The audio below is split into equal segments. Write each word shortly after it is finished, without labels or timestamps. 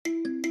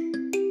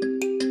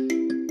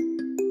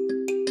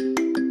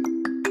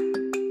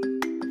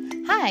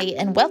Hi,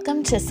 and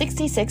welcome to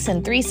 66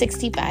 and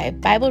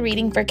 365 Bible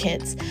Reading for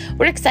Kids.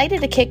 We're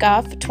excited to kick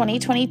off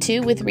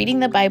 2022 with reading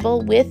the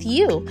Bible with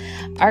you.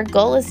 Our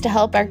goal is to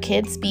help our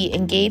kids be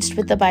engaged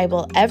with the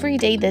Bible every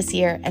day this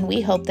year, and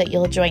we hope that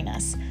you'll join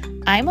us.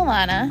 I'm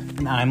Alana.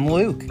 And I'm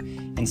Luke.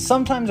 And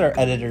sometimes our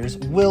editors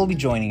will be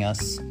joining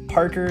us.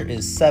 Parker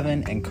is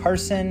 7 and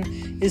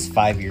Carson is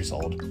 5 years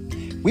old.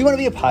 We want to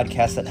be a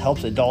podcast that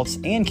helps adults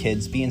and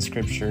kids be in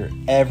Scripture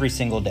every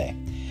single day.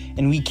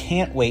 And we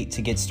can't wait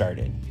to get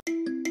started.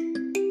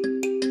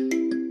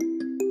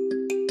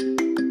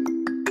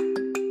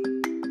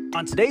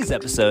 On today's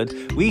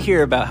episode, we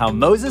hear about how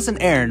Moses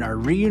and Aaron are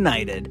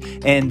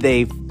reunited and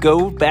they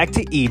go back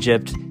to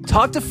Egypt,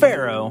 talk to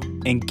Pharaoh,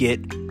 and get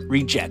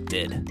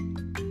rejected.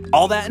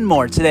 All that and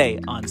more today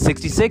on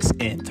 66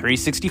 and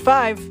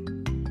 365.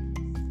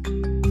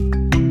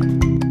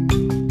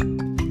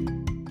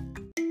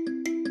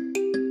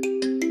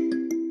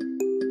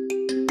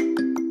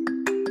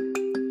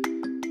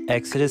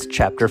 Exodus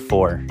chapter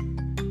 4.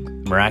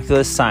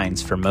 Miraculous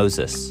signs for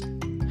Moses.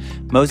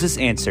 Moses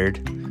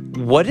answered,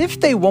 "What if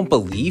they won't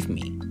believe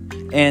me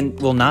and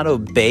will not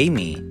obey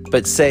me,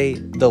 but say,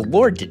 'The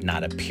Lord did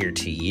not appear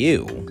to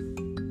you'?"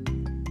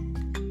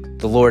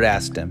 The Lord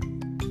asked him,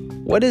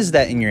 "What is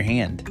that in your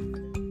hand?"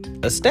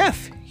 "A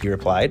staff," he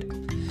replied.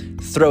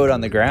 "Throw it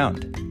on the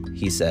ground,"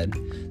 he said.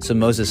 So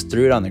Moses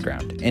threw it on the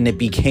ground, and it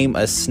became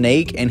a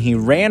snake, and he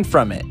ran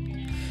from it.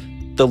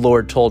 The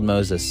Lord told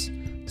Moses,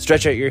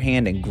 "Stretch out your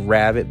hand and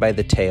grab it by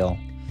the tail."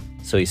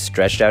 So he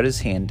stretched out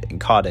his hand and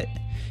caught it,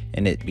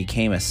 and it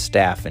became a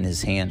staff in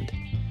his hand.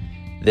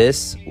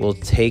 "This will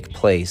take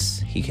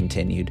place," he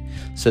continued,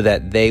 "so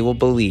that they will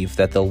believe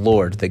that the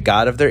Lord, the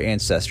God of their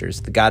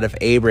ancestors, the God of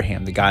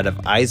Abraham, the God of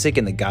Isaac,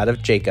 and the God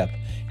of Jacob,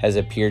 has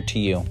appeared to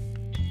you."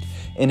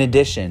 In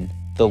addition,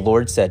 the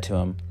Lord said to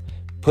him,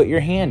 "Put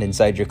your hand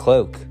inside your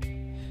cloak."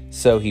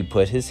 So he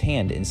put his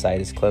hand inside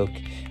his cloak,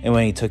 and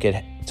when he took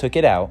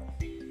it out,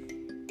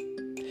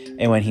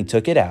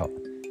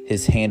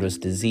 his hand was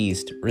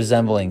diseased,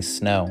 resembling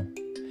snow.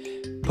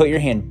 "Put your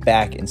hand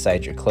back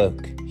inside your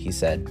cloak," he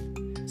said.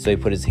 So he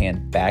put his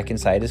hand back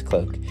inside his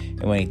cloak,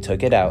 and when he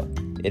took it out,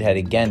 it had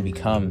again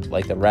become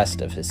like the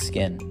rest of his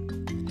skin.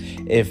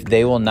 If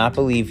they will not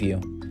believe you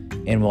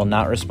and will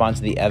not respond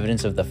to the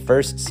evidence of the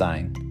first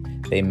sign,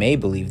 they may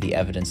believe the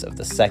evidence of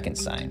the second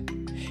sign.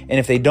 And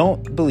if they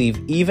don't believe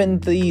even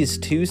these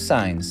two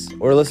signs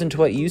or listen to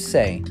what you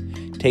say,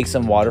 take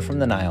some water from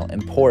the Nile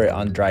and pour it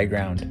on dry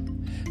ground.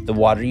 The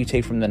water you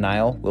take from the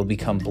Nile will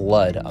become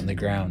blood on the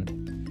ground.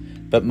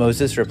 But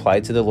Moses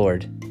replied to the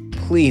Lord,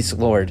 "Please,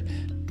 Lord,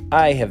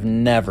 I have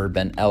never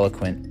been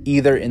eloquent,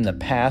 either in the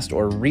past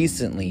or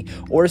recently,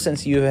 or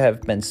since you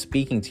have been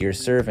speaking to your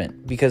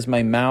servant, because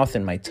my mouth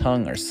and my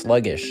tongue are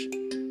sluggish."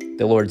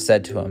 The Lord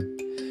said to him,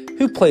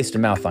 "Who placed a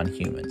mouth on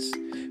humans?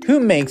 Who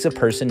makes a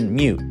person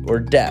mute or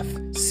deaf,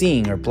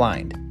 seeing or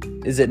blind?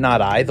 Is it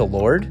not I, the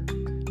Lord?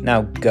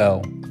 Now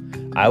go.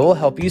 I will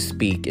help you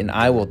speak, and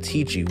I will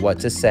teach you what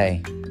to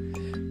say."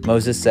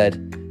 Moses said,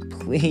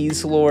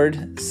 "Please,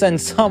 Lord,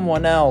 send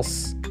someone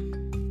else."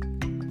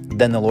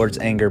 Then the Lord's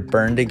anger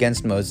burned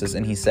against Moses,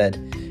 and he said,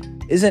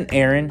 "Isn't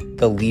Aaron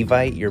the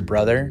Levite your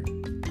brother?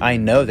 I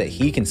know that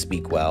he can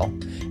speak well,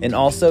 and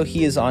also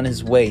he is on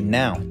his way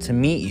now to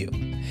meet you.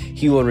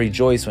 He will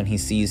rejoice when he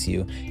sees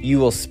you. You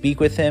will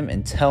speak with him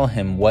and tell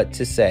him what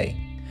to say.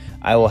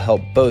 I will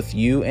help both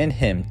you and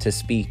him to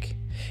speak,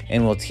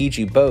 and will teach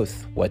you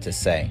both what to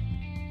say.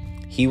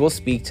 He will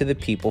speak to the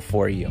people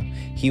for you.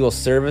 He will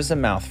serve as a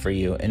mouth for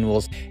you,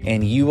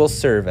 and you will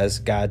serve as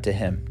God to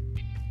him.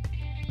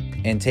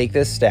 And take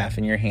this staff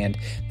in your hand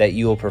that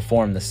you will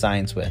perform the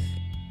signs with."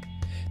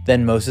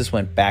 Then Moses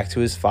went back to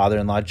his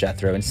father-in-law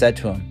Jethro and said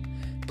to him,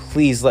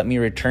 "Please let me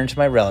return to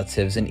my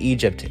relatives in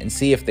Egypt and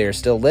see if they are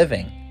still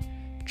living."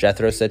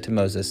 Jethro said to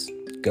Moses,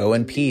 "Go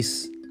in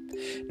peace."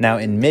 Now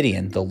in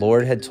Midian, the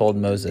Lord had told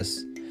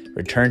Moses,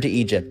 "Return to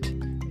Egypt,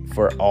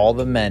 for all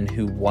the men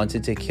who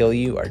wanted to kill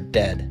you are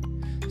dead."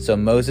 So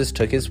Moses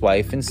took his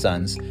wife and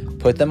sons,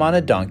 put them on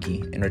a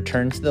donkey, and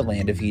returned to the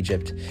land of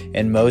Egypt,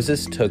 and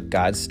Moses took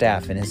God's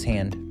staff in his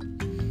hand.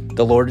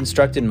 The Lord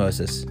instructed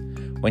Moses,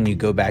 "When you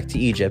go back to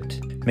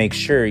Egypt, make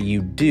sure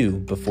you do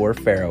before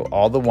Pharaoh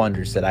all the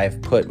wonders that I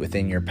have put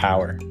within your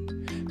power.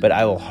 But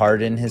I will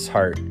harden his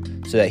heart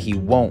so that he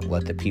won't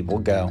let the people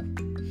go.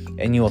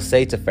 And you will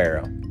say to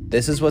Pharaoh,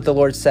 'This is what the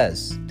Lord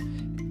says,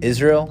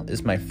 Israel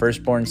is my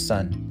firstborn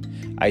son.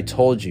 I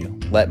told you,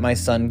 let my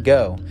son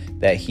go,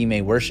 that he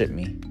may worship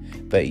me,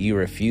 but you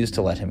refused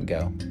to let him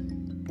go.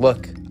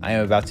 Look, I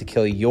am about to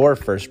kill your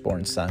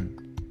firstborn son.'"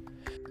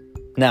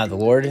 Now the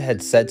Lord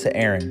had said to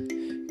Aaron,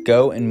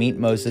 "Go and meet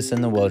Moses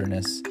in the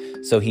wilderness."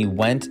 So he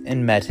went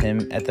and met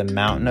him at the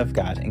mountain of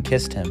God and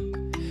kissed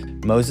him.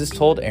 Moses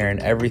told Aaron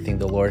everything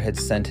the Lord had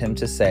sent him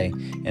to say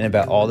and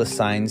about all the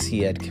signs he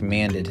had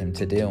commanded him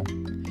to do.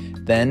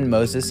 Then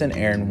Moses and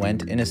Aaron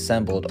went and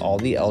assembled all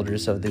the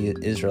elders of the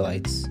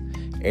Israelites.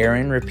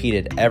 Aaron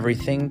repeated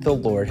everything the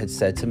Lord had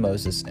said to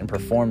Moses and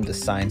performed the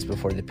signs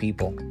before the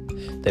people.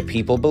 The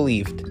people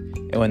believed,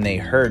 And when they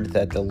heard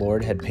that the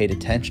Lord had paid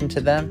attention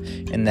to them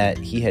and that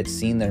he had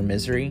seen their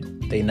misery,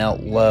 they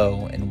knelt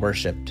low and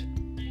worshipped.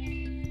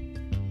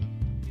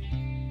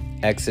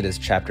 Exodus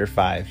chapter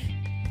 5.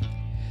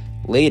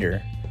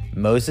 Later,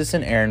 Moses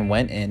and Aaron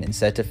went in and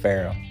said to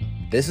Pharaoh,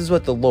 "This is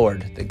what the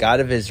Lord, the God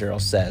of Israel,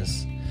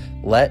 says.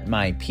 Let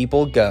my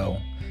people go,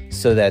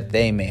 so that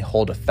they may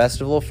hold a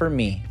festival for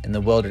me in the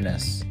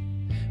wilderness."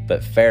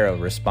 But Pharaoh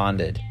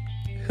responded,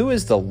 "Who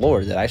is the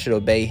Lord that I should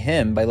obey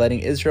him by letting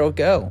Israel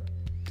go?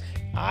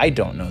 I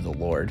don't know the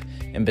Lord,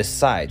 and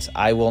besides,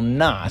 I will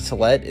not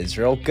let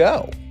Israel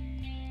go."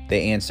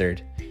 They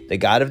answered, "The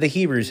God of the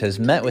Hebrews has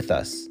met with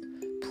us.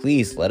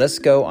 Please let us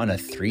go on a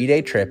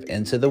 3-day trip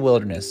into the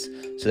wilderness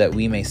so that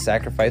we may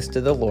sacrifice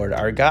to the Lord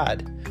our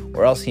God,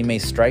 or else he may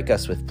strike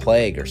us with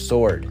plague or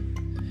sword."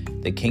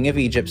 The king of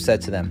Egypt said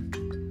to them,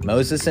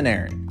 "Moses and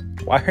Aaron,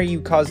 why are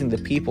you causing the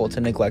people to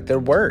neglect their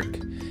work?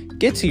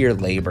 Get to your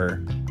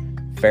labor."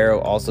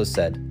 Pharaoh also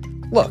said,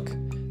 "Look,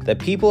 the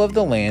people of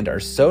the land are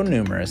so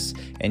numerous,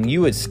 and you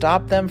would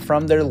stop them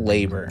from their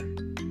labor."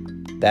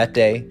 That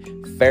day,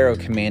 Pharaoh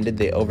commanded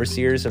the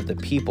overseers of the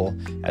people,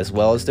 as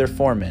well as their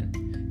foremen,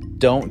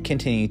 "Don't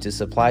continue to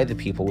supply the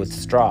people with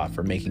straw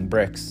for making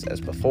bricks,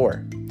 as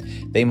before.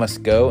 They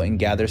must go and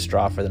gather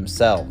straw for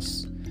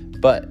themselves,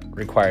 but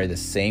require the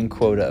same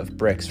quota of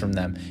bricks from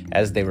them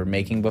as they were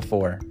making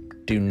before.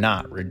 Do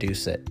not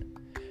reduce it,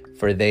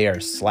 for they are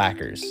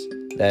slackers.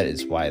 That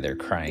is why they're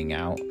crying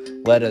out,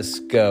 'Let us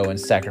go and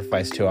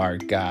sacrifice to our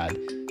God,'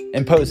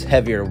 impose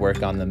heavier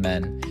work on the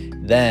men.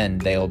 Then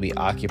they will be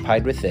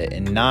occupied with it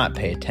and not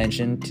pay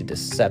attention to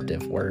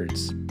deceptive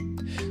words."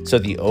 So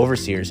the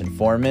overseers and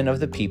foremen of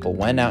the people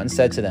went out and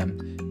said to them,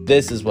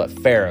 "This is what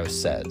Pharaoh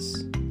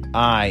says.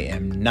 I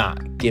am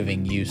not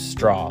giving you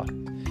straw.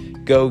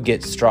 Go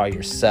get straw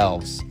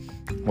yourselves,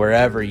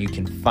 wherever you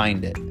can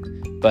find it,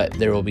 but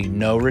there will be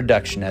no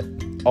reduction at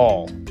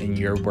all in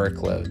your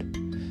workload."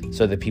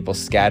 So the people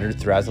scattered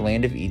throughout the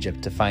land of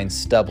Egypt to find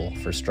stubble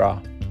for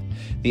straw.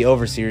 The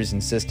overseers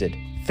insisted,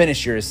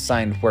 "Finish your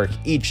assigned work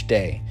each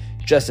day,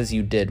 just as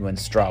you did when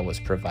straw was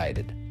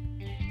provided."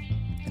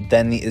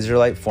 Then the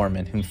Israelite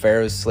foremen, whom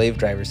Pharaoh's slave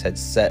drivers had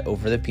set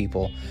over the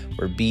people,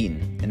 were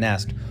beaten and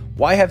asked,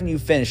 "Why haven't you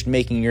finished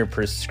making your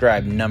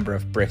prescribed number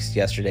of bricks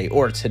yesterday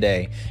or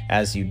today,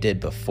 as you did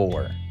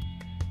before?"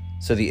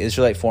 So the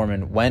Israelite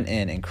foreman went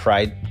in and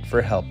cried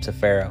for help to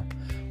Pharaoh.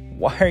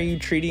 "Why are you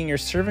treating your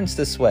servants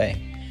this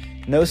way?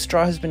 No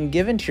straw has been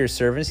given to your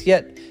servants,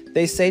 yet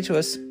they say to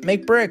us,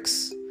 'Make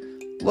bricks.'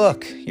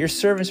 Look, your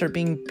servants are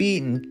being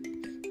beaten,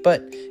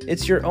 but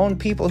it's your own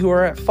people who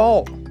are at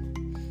fault."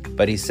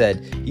 But he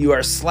said, "You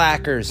are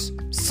slackers,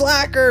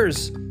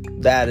 slackers!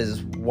 That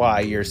is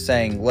why you're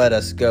saying, 'Let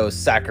us go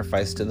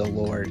sacrifice to the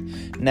Lord.'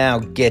 Now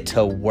get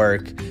to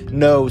work.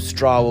 No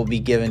straw will be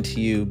given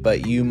to you,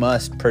 but you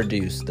must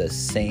produce the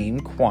same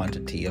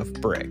quantity of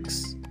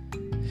bricks."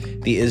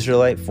 The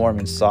Israelite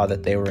foremen saw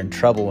that they were in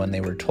trouble when they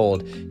were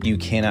told, "You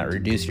cannot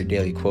reduce your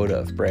daily quota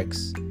of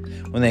bricks."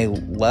 When they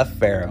left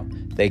Pharaoh,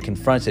 they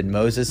confronted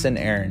Moses and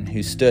Aaron,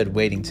 who stood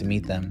waiting to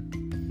meet them.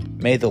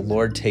 "May the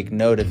Lord take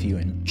note of you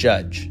and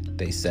judge,"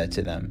 they said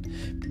to them,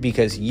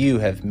 "because you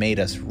have made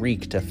us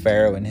reek to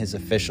Pharaoh and his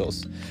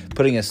officials,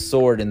 putting a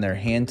sword in their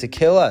hand to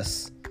kill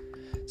us."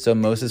 So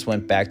Moses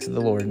went back to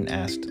the Lord and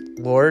asked,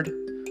 "Lord,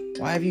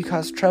 why have you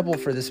caused trouble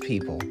for this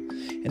people?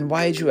 And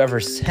why did you ever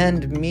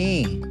send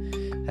me?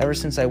 Ever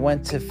since I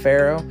went to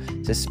Pharaoh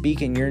to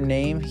speak in your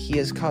name, he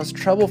has caused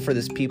trouble for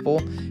this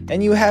people,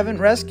 and you haven't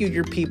rescued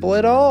your people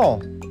at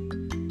all."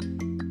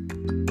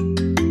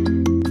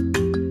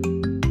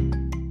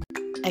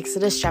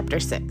 Exodus chapter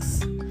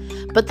 6.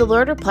 But the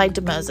Lord replied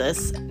to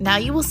Moses, "Now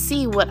you will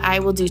see what I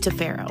will do to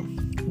Pharaoh.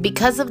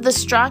 Because of the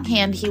strong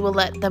hand he will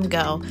let them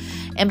go,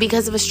 and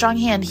because of a strong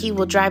hand he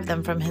will drive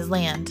them from his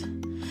land."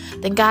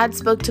 Then God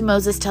spoke to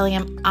Moses, telling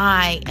him,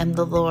 "I am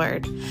the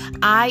Lord.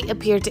 I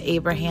appeared to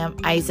Abraham,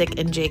 Isaac,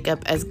 and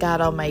Jacob as God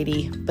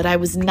Almighty, but I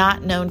was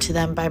not known to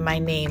them by my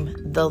name,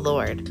 the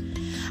Lord.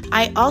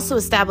 I also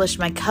established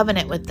my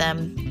covenant with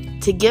them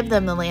to give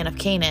them the land of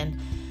Canaan,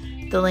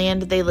 the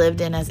land they lived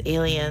in as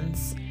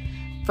aliens.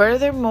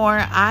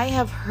 Furthermore, I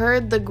have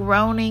heard the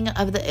groaning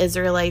of the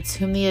Israelites,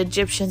 whom the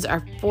Egyptians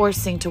are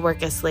forcing to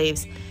work as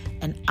slaves,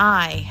 and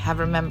I have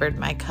remembered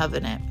my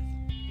covenant.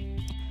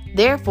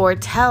 Therefore,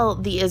 tell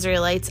the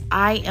Israelites,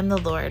 I am the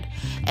Lord,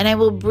 and I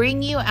will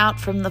bring you out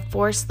from the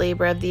forced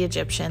labor of the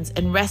Egyptians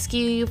and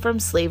rescue you from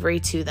slavery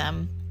to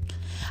them.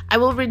 I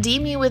will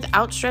redeem you with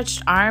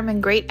outstretched arm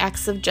and great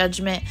acts of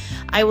judgment.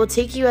 I will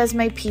take you as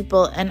my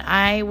people, and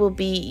I will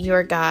be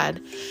your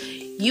God.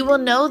 You will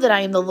know that I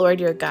am the Lord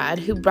your God,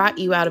 who brought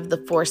you out of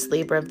the forced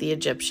labor of the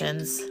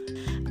Egyptians.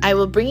 I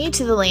will bring you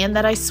to the land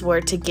that I swore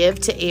to give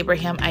to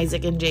Abraham,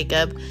 Isaac, and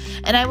Jacob,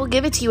 and I will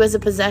give it to you as a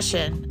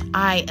possession.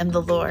 I am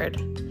the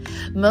Lord."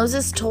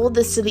 Moses told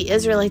this to the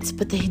Israelites,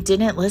 but they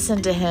didn't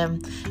listen to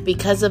him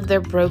because of their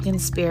broken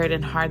spirit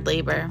and hard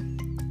labor.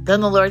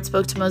 Then the Lord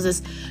spoke to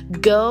Moses,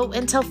 "Go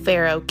and tell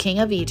Pharaoh, king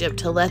of Egypt,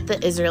 to let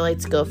the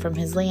Israelites go from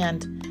his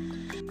land."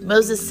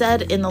 Moses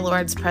said in the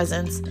Lord's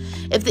presence,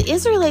 "If the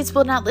Israelites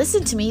will not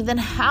listen to me, then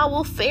how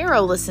will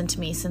Pharaoh listen to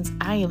me, since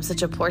I am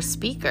such a poor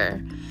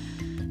speaker?"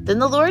 Then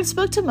the Lord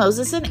spoke to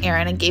Moses and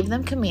Aaron and gave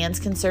them commands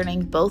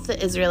concerning both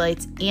the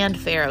Israelites and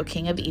Pharaoh,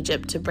 king of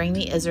Egypt, to bring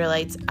the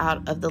Israelites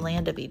out of the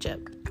land of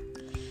Egypt.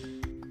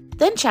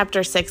 Then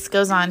chapter 6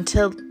 goes on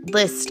to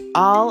list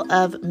all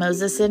of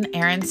Moses and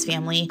Aaron's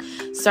family,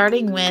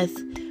 starting with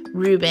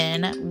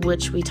Reuben,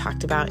 which we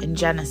talked about in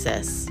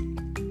Genesis.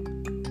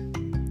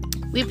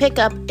 We pick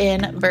up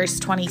in verse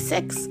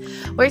 26,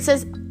 where it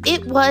says,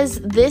 "It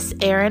was this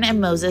Aaron and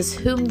Moses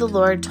whom the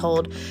Lord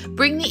told,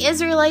 'Bring the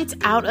Israelites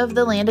out of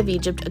the land of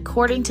Egypt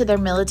according to their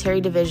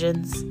military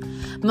divisions.'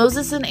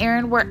 Moses and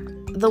Aaron were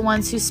the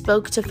ones who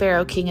spoke to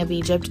Pharaoh, king of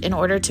Egypt, in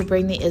order to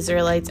bring the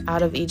Israelites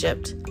out of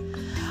Egypt.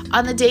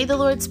 On the day the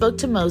Lord spoke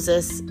to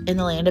Moses in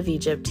the land of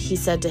Egypt, he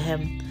said to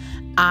him,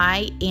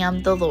 'I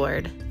am the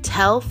Lord.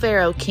 Tell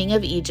Pharaoh, king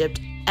of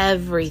Egypt,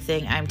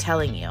 everything I'm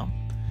telling you.'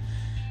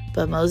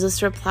 But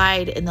Moses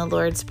replied in the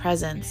Lord's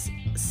presence,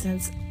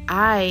 'Since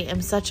I am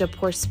such a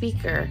poor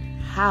speaker,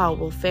 how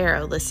will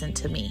Pharaoh listen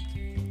to me?'"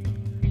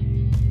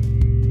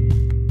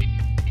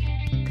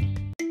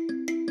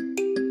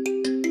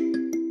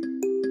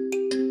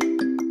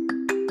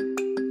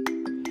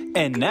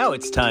 And now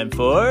it's time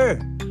for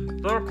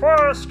the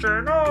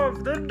question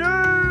of the day.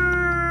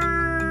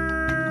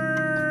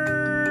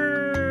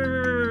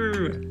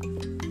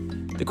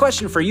 The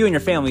question for you and your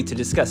family to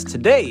discuss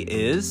today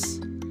is,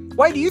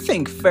 why do you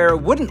think Pharaoh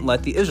wouldn't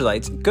let the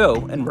Israelites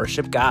go and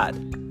worship God?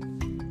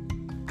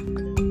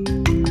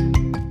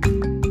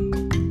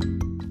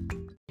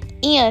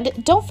 And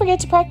don't forget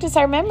to practice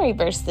our memory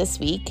verse this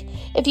week.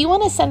 If you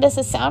want to send us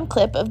a sound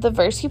clip of the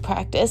verse you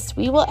practiced,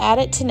 we will add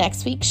it to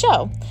next week's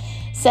show.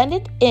 Send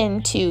it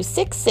in to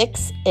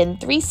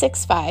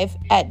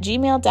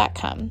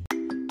 66365@gmail.com.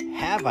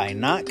 Have I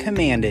not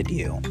commanded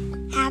you?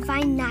 Have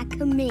I not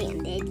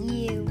commanded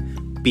you?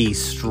 Be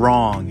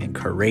strong and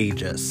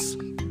courageous.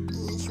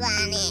 Be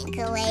strong and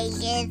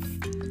courageous.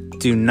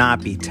 Do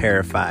not be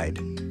terrified.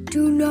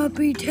 Do not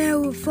be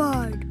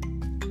terrified.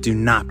 Do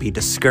not be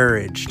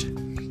discouraged.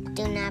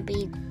 Do not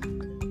be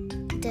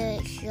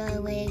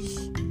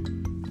discouraged.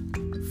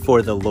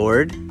 For the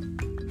Lord,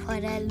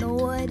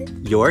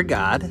 your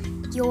God,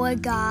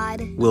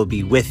 will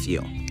be with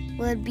you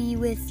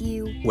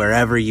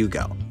wherever you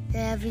go.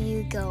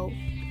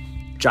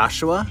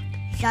 Joshua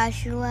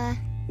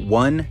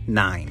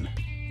 1:9.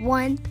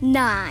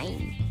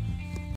 1:9.